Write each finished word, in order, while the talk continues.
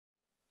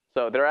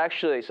So they're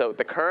actually, so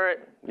the current,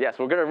 yes,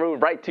 we're going to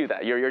move right to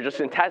that. You're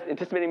just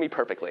anticipating me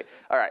perfectly.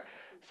 All right.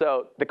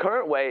 So the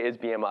current way is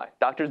BMI.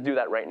 Doctors do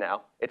that right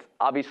now. It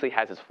obviously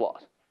has its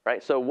flaws,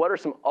 right? So what are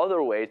some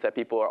other ways that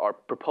people are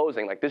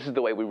proposing, like this is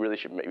the way we really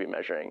should be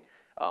measuring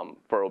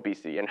for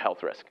obesity and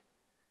health risk,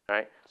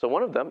 right? So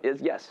one of them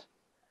is, yes,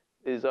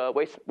 is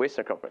waist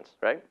circumference,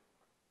 right?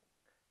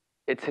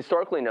 It's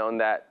historically known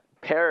that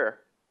pear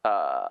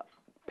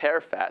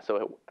fat,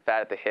 so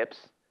fat at the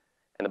hips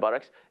and the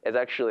buttocks, is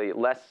actually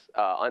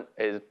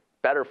is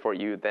better for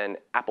you than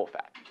apple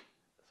fat,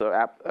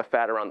 so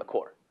fat around the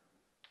core,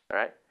 all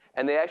right?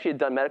 And they actually have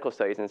done medical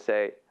studies and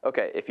say,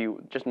 okay, if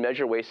you just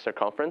measure waist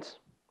circumference,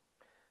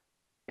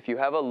 if you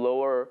have a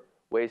lower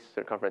waist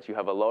circumference, you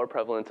have a lower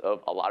prevalence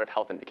of a lot of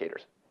health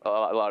indicators, a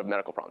lot of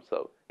medical problems.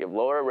 So you have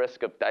lower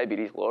risk of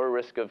diabetes, lower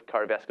risk of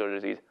cardiovascular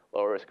disease,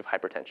 lower risk of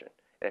hypertension.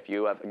 And if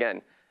you have,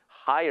 again,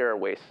 higher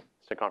waist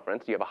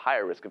circumference, you have a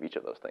higher risk of each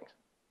of those things.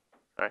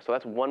 All right, so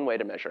that's one way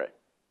to measure it.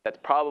 That's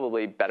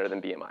probably better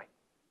than BMI.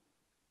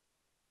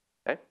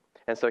 Okay?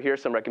 And so here's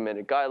some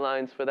recommended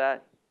guidelines for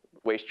that.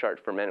 Waist chart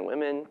for men and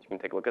women. You can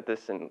take a look at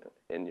this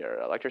in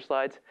your lecture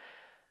slides.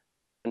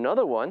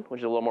 Another one, which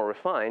is a little more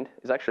refined,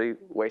 is actually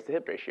waist to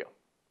hip ratio.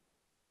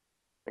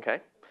 Okay?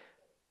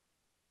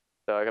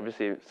 So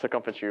obviously,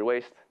 circumference of your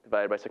waist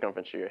divided by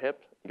circumference of your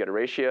hip, you get a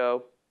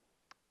ratio.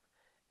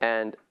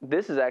 And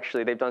this is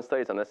actually, they've done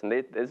studies on this, and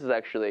this is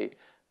actually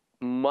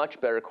much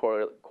better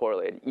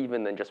correlated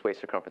even than just waist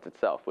circumference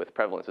itself with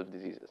prevalence of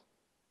diseases.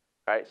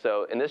 All right?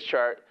 So in this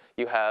chart,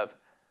 you have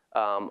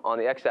on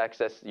the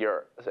x-axis,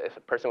 you're a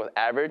person with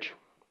average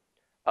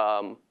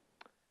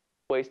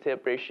waist to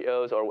hip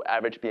ratios or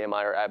average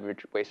BMI or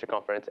average waist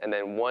circumference, and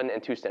then 1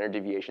 and 2 standard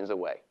deviations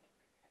away.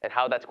 And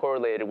how that's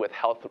correlated with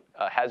health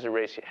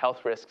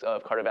risks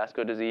of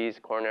cardiovascular disease,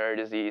 coronary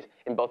disease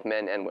in both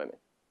men and women,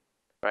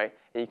 right?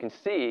 And you can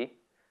see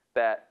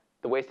that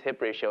the waist to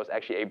hip ratio is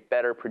actually a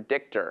better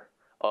predictor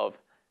of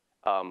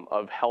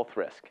health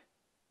risk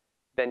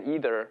than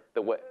either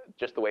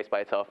just the waist by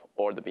itself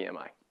or the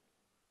BMI,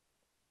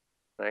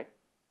 right?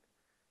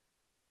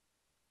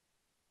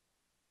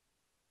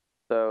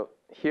 So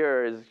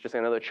here is just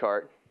another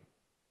chart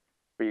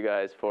for you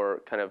guys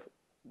for kind of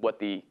what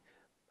the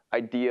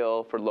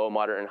ideal for low,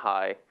 moderate, and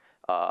high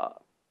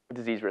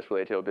disease risk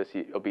related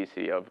to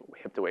obesity of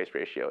hip to waist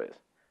ratio is.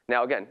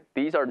 Now again,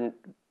 these there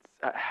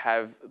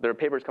are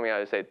papers coming out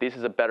that say this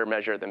is a better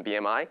measure than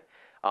BMI.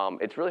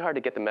 It's really hard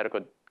to get the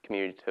medical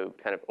community to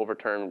kind of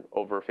overturn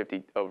over 50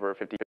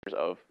 years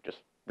of just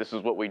this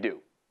is what we do.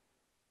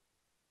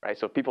 Right?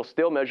 So people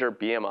still measure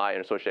BMI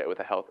and associate it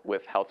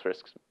with health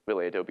risks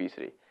related to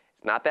obesity.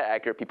 It's not that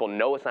accurate. People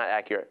know it's not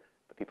accurate,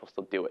 but people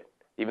still do it,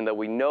 even though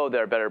we know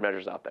there are better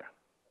measures out there.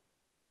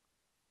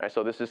 Right?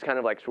 So this is kind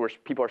of like where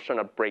people are trying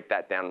to break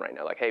that down right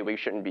now. Like, hey, we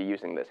shouldn't be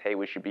using this. Hey,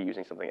 we should be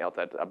using something else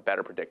that's a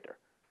better predictor.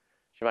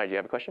 Shivani, do you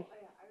have a question? Oh,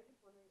 yeah. I was just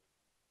wondering.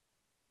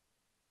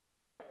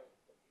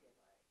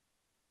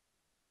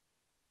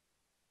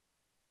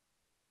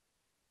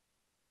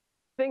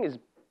 The thing is,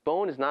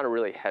 bone is not a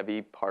really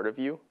heavy part of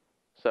you,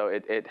 so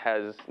it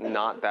has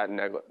not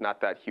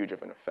that huge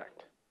of an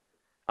effect,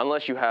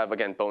 unless you have,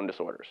 again, bone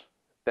disorders.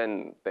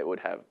 Then they would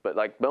have, but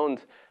like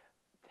bones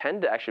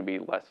tend to actually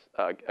be less,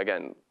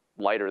 again,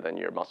 lighter than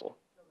your muscle.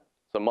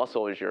 So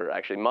muscle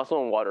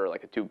and water are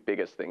like the two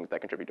biggest things that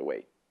contribute to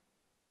weight.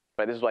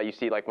 Right? This is why you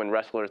see like when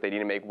wrestlers, they need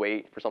to make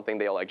weight for something,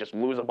 they'll like just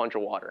lose a bunch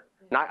of water.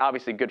 Not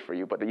obviously good for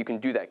you, but you can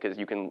do that because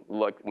you can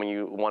look, when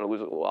you want to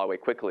lose a lot of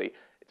weight quickly,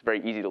 it's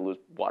very easy to lose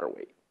water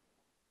weight.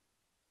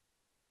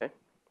 Okay?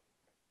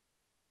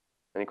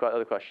 Any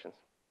other questions?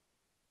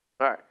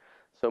 All right,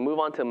 so move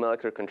on to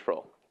molecular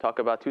control. Talk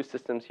about two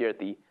systems here,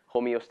 the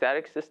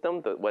homeostatic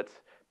system, what's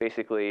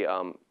basically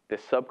the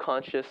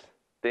subconscious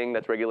thing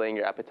that's regulating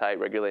your appetite,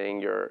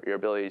 regulating your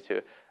ability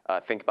to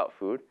think about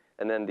food,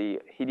 and then the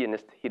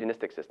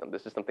hedonistic system.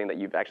 This is something that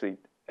you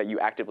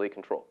actively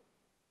control.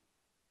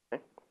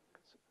 Okay?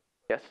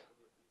 Yes?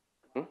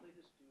 Hmm?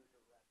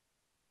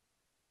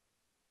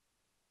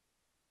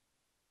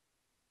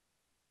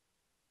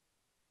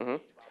 Mm-hmm.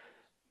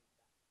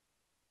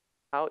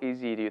 How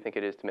easy do you think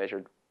it is to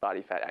measure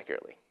body fat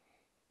accurately?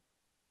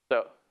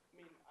 So,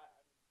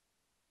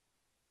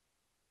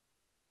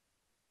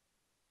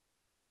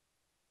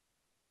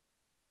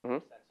 mm-hmm.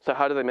 So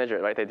how do they measure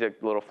it, right? They did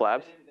little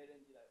flabs? They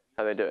didn't do that.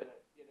 How do they do it?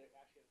 Yeah, they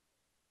actually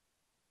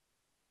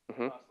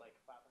Mm-hmm. cost like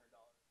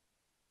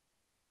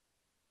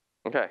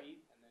 $500 Okay. and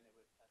then it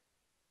would test.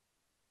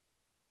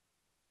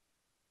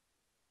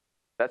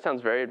 That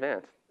sounds very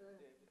advanced.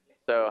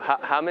 So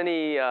how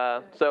many,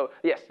 so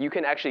yes, you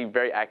can actually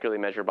very accurately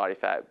measure body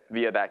fat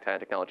via that kind of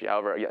technology.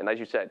 However, and as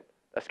you said,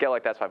 a scale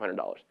like that's $500.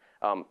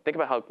 Think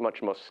about how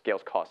much most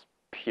scales cost,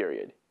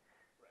 period. Right.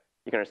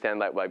 You can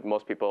understand that like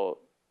most people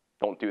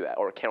don't do that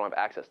or can't have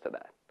access to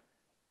that,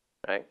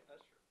 right?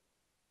 That's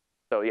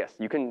true. So yes,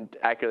 you can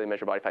accurately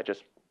measure body fat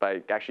just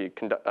by actually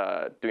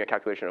doing a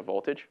calculation of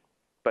voltage.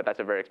 but that's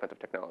a very expensive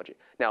technology.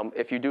 Now,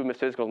 if you do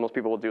physicals, most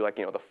people will do like,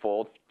 the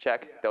fold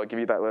check. Yeah. They'll give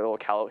you that little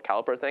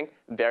caliper thing.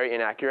 Very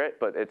inaccurate,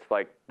 but it's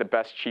like the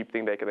best cheap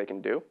thing they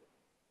can do,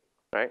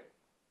 right?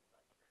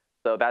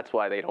 So that's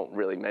why they don't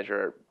really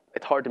measure.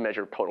 It's hard to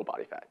measure total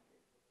body fat.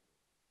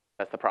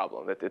 That's the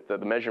problem. The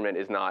measurement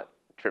is not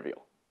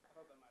trivial.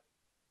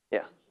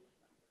 Yeah.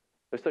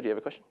 So, do you have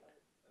a question?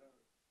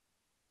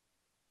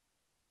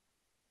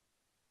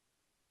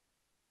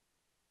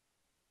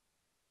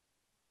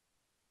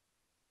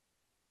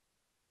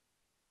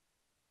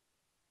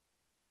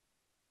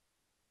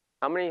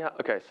 How many?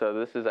 Okay, so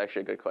this is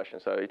actually a good question.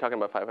 So you're talking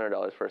about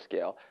 $500 for a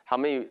scale. How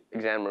many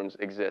exam rooms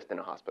exist in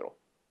a hospital?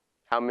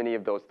 How many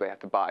of those do they have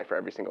to buy for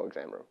every single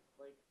exam room?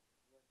 Like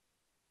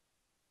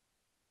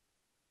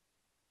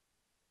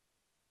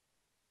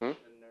Hmm?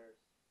 the nurse,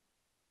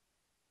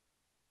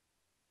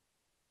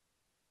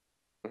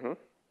 Mm-hmm.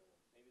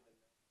 maybe the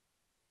nurse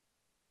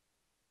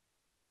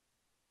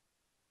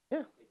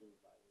Yeah. taking his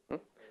vitals.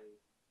 Hmm?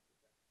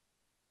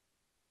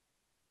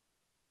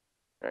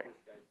 Right.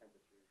 This guy's temperature.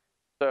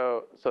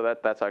 So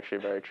that's actually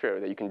very true,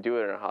 that you can do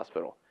it in a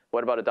hospital.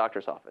 What about a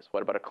doctor's office?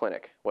 What about a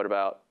clinic? What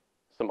about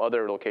some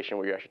other location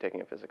where you're actually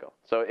taking a physical?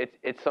 So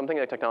it's something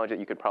like technology that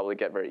you could probably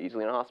get very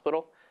easily in a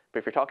hospital. But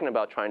if you're talking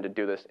about trying to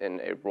do this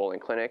in a rolling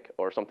clinic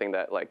or something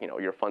that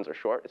your funds are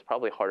short, it's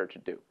probably harder to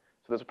do.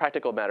 So there's a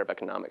practical matter of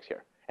economics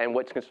here. And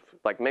what's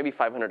like maybe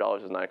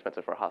 $500 is not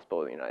expensive for a hospital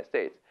in the United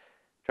States.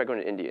 Try going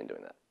to India and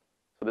doing that.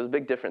 So there's a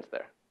big difference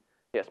there.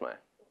 Yes, Maya.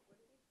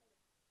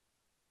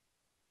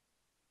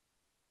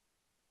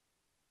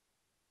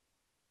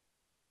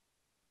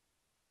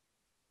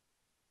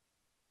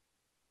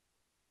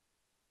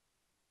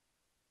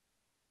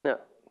 Yeah.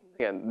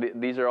 Again,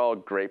 these are all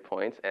great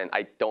points, and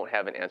I don't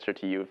have an answer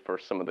to you for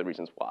some of the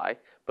reasons why.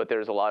 But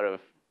there's a lot of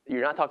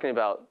you're not talking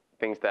about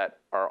things that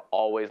are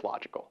always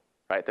logical,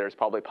 right? There's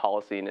probably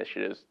policy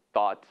initiatives,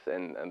 thoughts,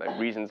 and the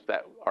reasons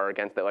that are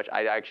against that, which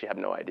I actually have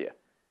no idea.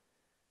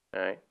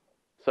 All right.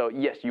 So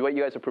yes, what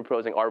you guys are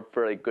proposing are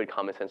fairly good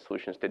common sense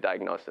solutions to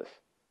diagnosis.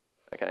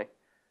 Okay.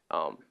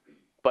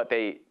 But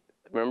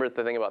remember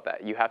the thing about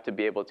that. You have to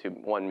be able to,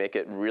 one, make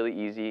it really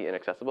easy and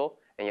accessible,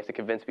 and you have to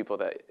convince people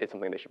that it's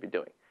something they should be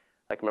doing.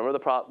 Like remember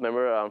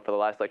for the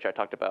last lecture I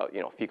talked about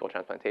fecal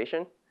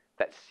transplantation.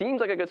 That seems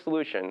like a good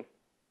solution.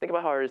 Think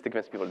about how hard it is to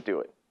convince people to do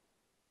it.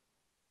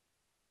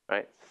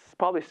 Right? It's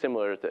probably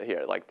similar to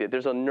here. Like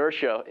there's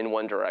inertia in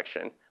one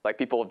direction. Like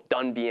people have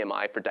done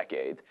BMI for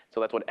decades, so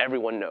that's what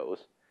everyone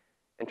knows.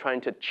 And trying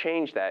to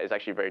change that is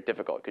actually very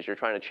difficult because you're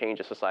trying to change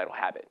a societal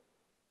habit.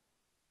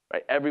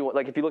 Right? Everyone,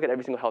 like if you look at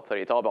every single health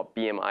study, it's all about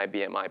BMI,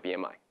 BMI,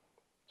 BMI.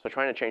 So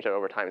trying to change that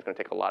over time is going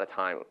to take a lot of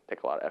time,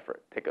 take a lot of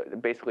effort,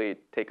 basically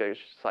take a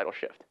societal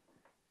shift.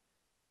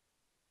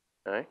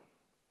 All right?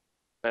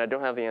 And I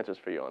don't have the answers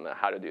for you on that,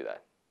 how to do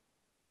that.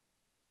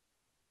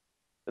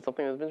 It's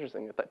something that's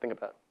interesting to think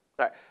about.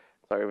 All right.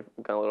 Sorry, we've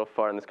gone a little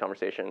far in this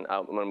conversation.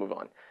 I'm going to move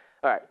on.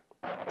 All right.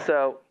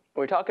 So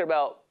when we're talking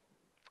about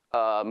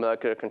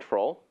molecular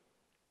control,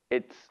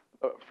 it's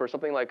for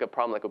something like a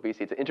problem like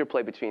obesity, it's an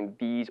interplay between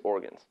these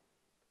organs.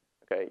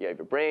 Okay, you have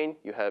your brain,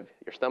 you have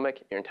your stomach,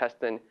 your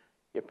intestine,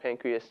 your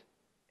pancreas,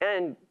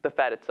 and the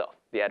fat itself,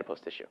 the adipose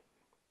tissue.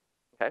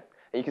 Okay,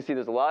 and you can see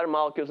there's a lot of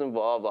molecules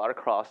involved, a lot of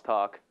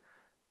crosstalk.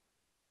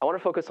 I want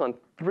to focus on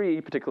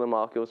 3 particular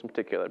molecules in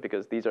particular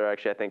because these are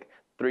actually, I think,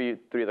 three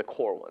of the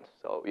core ones.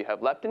 So you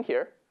have leptin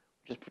here,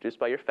 which is produced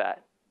by your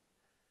fat,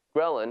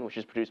 ghrelin, which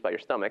is produced by your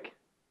stomach,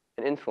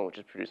 and insulin, which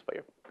is produced by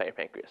your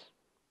pancreas.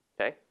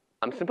 Okay,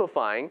 I'm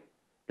simplifying,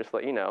 just to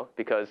let you know,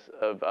 because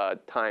of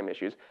time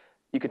issues.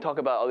 You could talk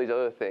about all these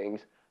other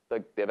things,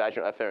 like the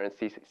vaginal efferent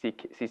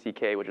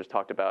CCK, which was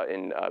talked about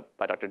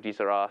by Dr.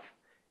 Disaroth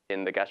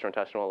in the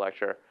gastrointestinal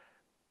lecture.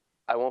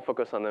 I won't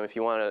focus on them. If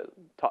you want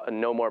to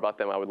know more about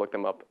them, I would look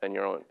them up in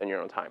your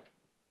own time.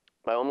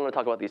 But I'm going to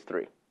talk about these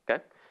 3.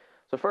 Okay.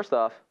 So first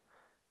off,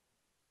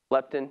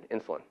 leptin,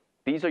 insulin.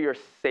 These are your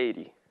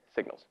satiety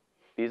signals.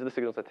 These are the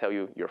signals that tell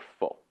you you're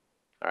full.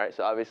 All right.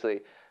 So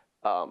obviously,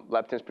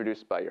 leptin is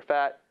produced by your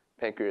fat.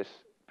 Pancreas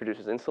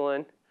produces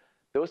insulin.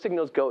 Those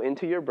signals go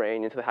into your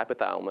brain, into the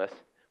hypothalamus,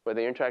 where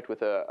they interact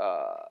with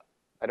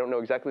I don't know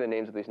exactly the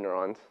names of these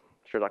neurons.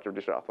 I'm sure Dr.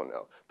 Disaroth will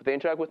know. But they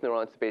interact with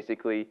neurons to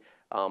basically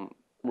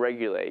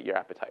regulate your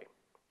appetite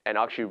and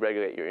actually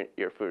regulate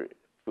your food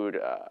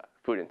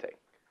intake.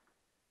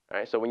 All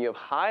right, so when you have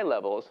high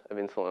levels of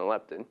insulin and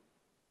leptin,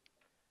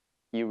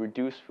 you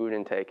reduce food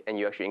intake and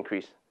you actually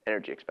increase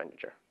energy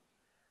expenditure.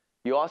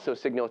 You also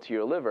signal to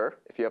your liver,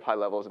 if you have high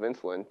levels of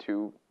insulin,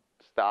 to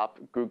stop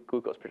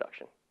glucose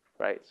production.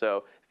 Right,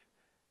 so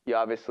you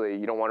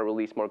don't want to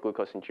release more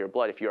glucose into your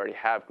blood if you already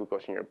have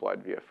glucose in your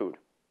blood via food.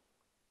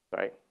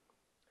 Right,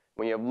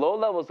 when you have low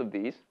levels of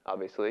these,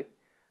 obviously.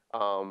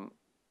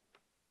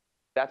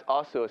 That's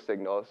also a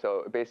signal.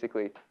 So it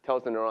basically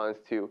tells the neurons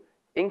to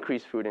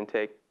increase food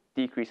intake,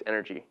 decrease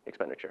energy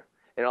expenditure.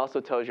 And it also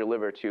tells your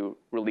liver to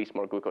release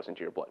more glucose into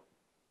your blood.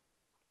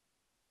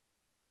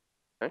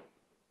 Okay?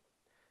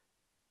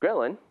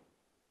 Ghrelin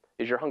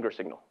is your hunger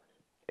signal.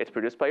 It's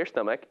produced by your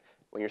stomach.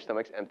 when your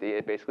stomach's empty,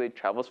 it basically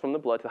travels from the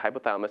blood to the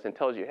hypothalamus and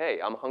tells you, hey,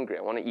 I'm hungry,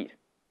 I want to eat,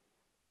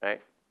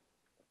 right?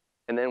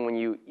 And then when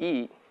you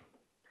eat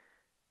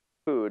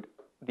food,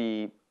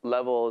 the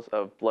levels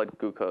of blood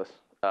glucose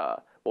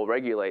will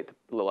regulate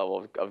the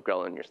level of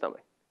ghrelin in your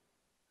stomach.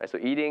 Right? So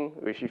eating,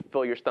 if you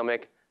fill your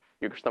stomach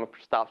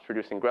stops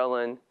producing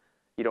ghrelin.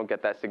 You don't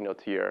get that signal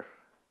to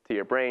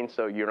your brain,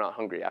 so you're not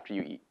hungry after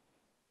you eat.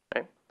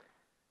 Right?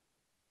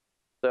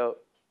 So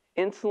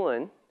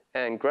insulin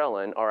and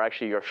ghrelin are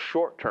actually your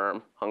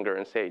short-term hunger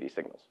and satiety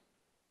signals.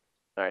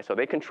 All right, so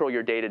they control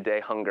your day-to-day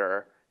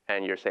hunger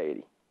and your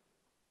satiety.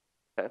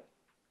 Okay?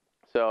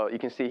 So you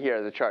can see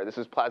here the chart. This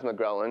is plasma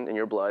ghrelin in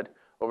your blood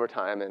over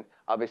time, and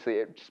obviously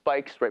it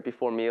spikes right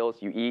before meals,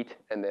 you eat,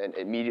 and then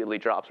immediately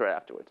drops right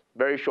afterwards.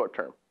 Very short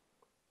term.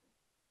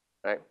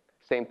 Right?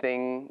 Same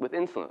thing with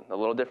insulin, a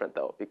little different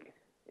though.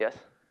 Yes?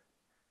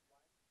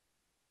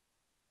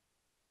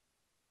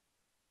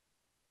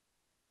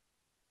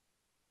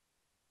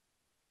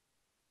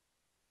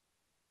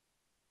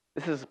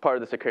 This is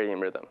part of the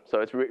circadian rhythm.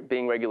 So it's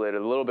being regulated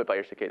a little bit by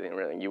your circadian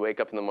rhythm. You wake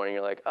up in the morning,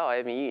 you're like, oh, I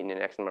haven't eaten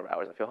in X number of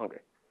hours, I feel hungry.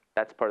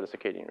 That's part of the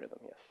circadian rhythm,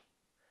 yes.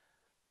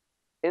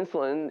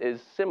 Insulin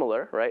is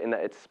similar, right, in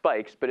that it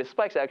spikes, but it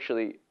spikes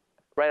actually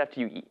right after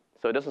you eat.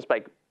 So it doesn't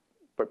spike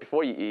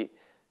before you eat.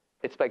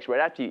 It spikes right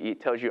after you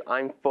eat, tells you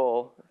I'm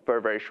full for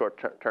a very short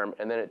term,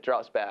 and then it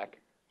drops back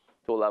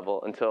to a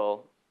level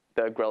until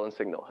the ghrelin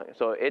signal.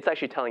 So it's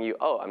actually telling you,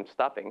 oh, I'm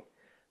stopping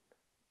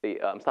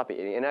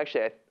eating. And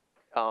actually,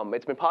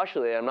 it's been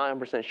postulated, I'm not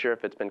 100% sure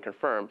if it's been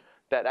confirmed,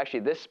 that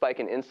actually this spike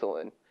in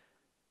insulin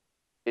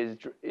is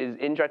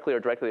indirectly or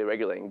directly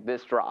regulating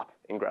this drop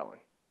in ghrelin.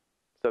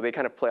 So they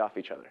kind of play off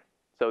each other.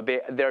 So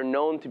they're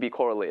known to be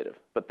correlative,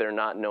 but they're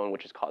not known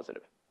which is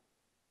causative.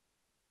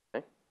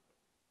 Okay,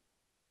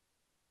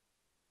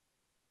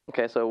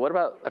 okay, so what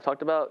about, I've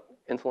talked about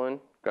insulin,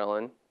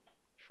 ghrelin,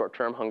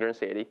 short-term hunger and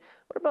satiety.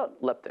 What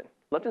about leptin?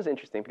 Leptin's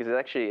interesting because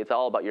it's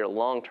all about your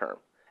long-term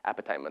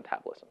appetite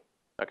metabolism.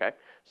 Okay,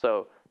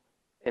 so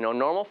in a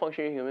normal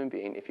functioning human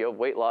being, if you have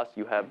weight loss,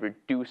 you have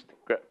reduced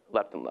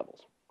leptin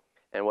levels.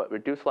 And what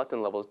reduced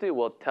leptin levels do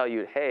will tell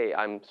you, hey,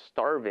 I'm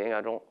starving,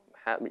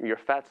 your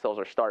fat cells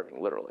are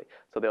starving, literally.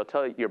 So they'll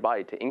tell your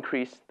body to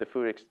increase the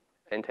food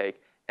intake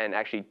and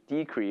actually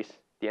decrease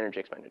the energy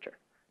expenditure.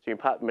 So your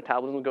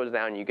metabolism goes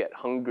down, you get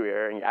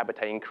hungrier, and your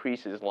appetite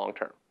increases long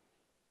term.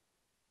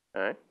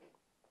 All right?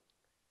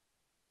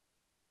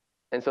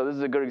 And so this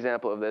is a good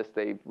example of this.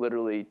 They've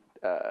literally,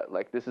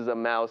 this is a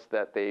mouse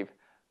that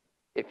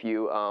if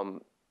you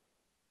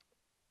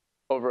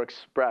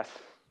overexpress,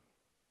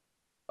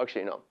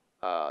 actually no,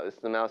 this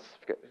is a mouse,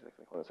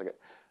 hold on a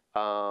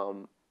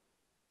second.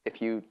 If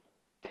you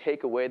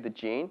take away the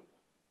gene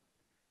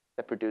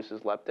that produces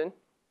leptin,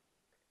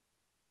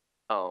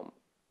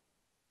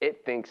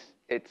 it thinks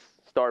it's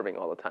starving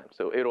all the time.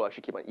 So it'll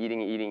actually keep on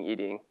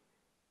eating,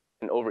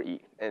 and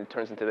overeat, and it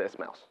turns into this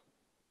mouse.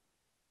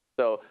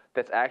 So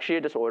that's actually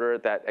a disorder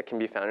that can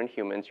be found in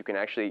humans. You can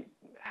actually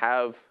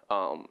have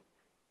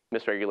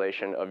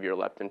misregulation of your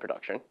leptin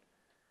production.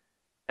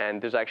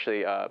 And there's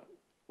actually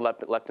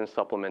leptin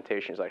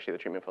supplementation is actually the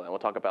treatment for that. And we'll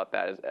talk about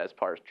that as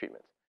part of treatments.